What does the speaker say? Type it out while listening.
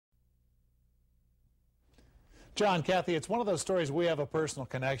John, Kathy, it's one of those stories we have a personal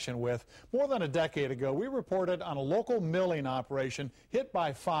connection with. More than a decade ago, we reported on a local milling operation hit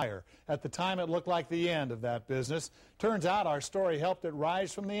by fire. At the time, it looked like the end of that business. Turns out our story helped it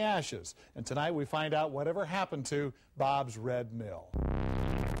rise from the ashes. And tonight we find out whatever happened to Bob's Red Mill.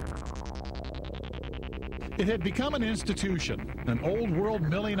 It had become an institution, an old-world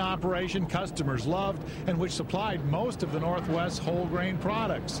milling operation customers loved and which supplied most of the Northwest's whole grain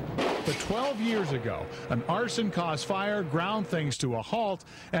products. But 12 years ago, an arson-caused fire ground things to a halt,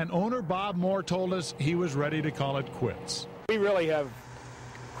 and owner Bob Moore told us he was ready to call it quits. We really have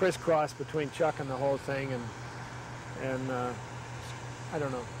crisscrossed between Chuck and the whole thing, and I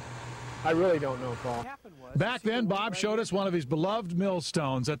don't know. I really don't know, Paul. Back then, Bob showed us one of his beloved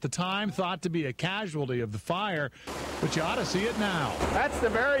millstones, at the time thought to be a casualty of the fire, but you ought to see it now. That's the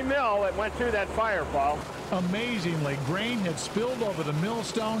very mill that went through that fire, Paul. Amazingly, grain had spilled over the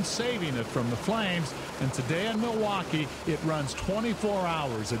millstone, saving it from the flames, and today in Milwaukee, it runs 24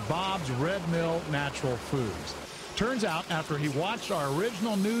 hours at Bob's Red Mill Natural Foods. Turns out, after he watched our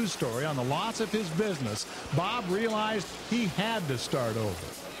original news story on the loss of his business, Bob realized he had to start over.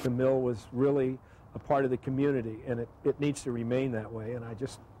 The mill was really a part of the community, and it needs to remain that way, and I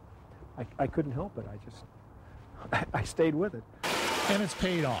couldn't help it. I stayed with it. And it's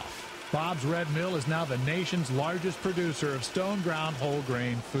paid off. Bob's Red Mill is now the nation's largest producer of stone-ground whole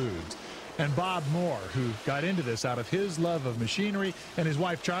grain foods. And Bob Moore, who got into this out of his love of machinery and his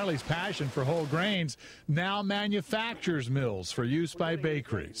wife Charlie's passion for whole grains, now manufactures mills for use by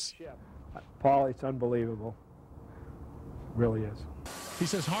bakeries. Paul, it's unbelievable. It really is. He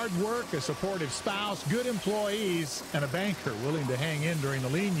says hard work, a supportive spouse, good employees, and a banker willing to hang in during the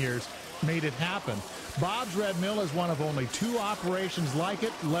lean years made it happen. Bob's Red Mill is one of only 2 operations like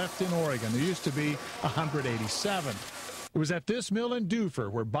it left in Oregon. There used to be 187. It was at this mill in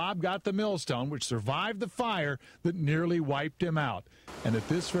Dufur where Bob got the millstone, which survived the fire that nearly wiped him out. And at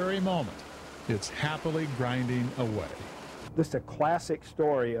this very moment, it's happily grinding away. This is a classic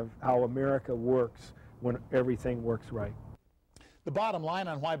story of how America works when everything works right. The bottom line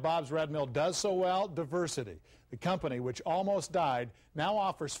on why Bob's Red Mill does so well: diversity. The company, which almost died, now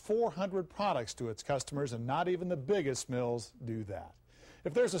offers 400 products to its customers, and not even the biggest mills do that.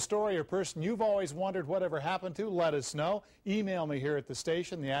 If there's a story or person you've always wondered whatever happened to, let us know. Email me here at the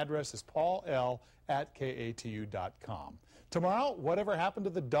station. The address is paul.l@katu.com. Tomorrow, whatever happened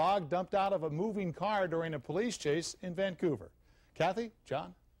to the dog dumped out of a moving car during a police chase in Vancouver? Kathy,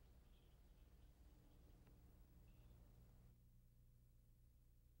 John?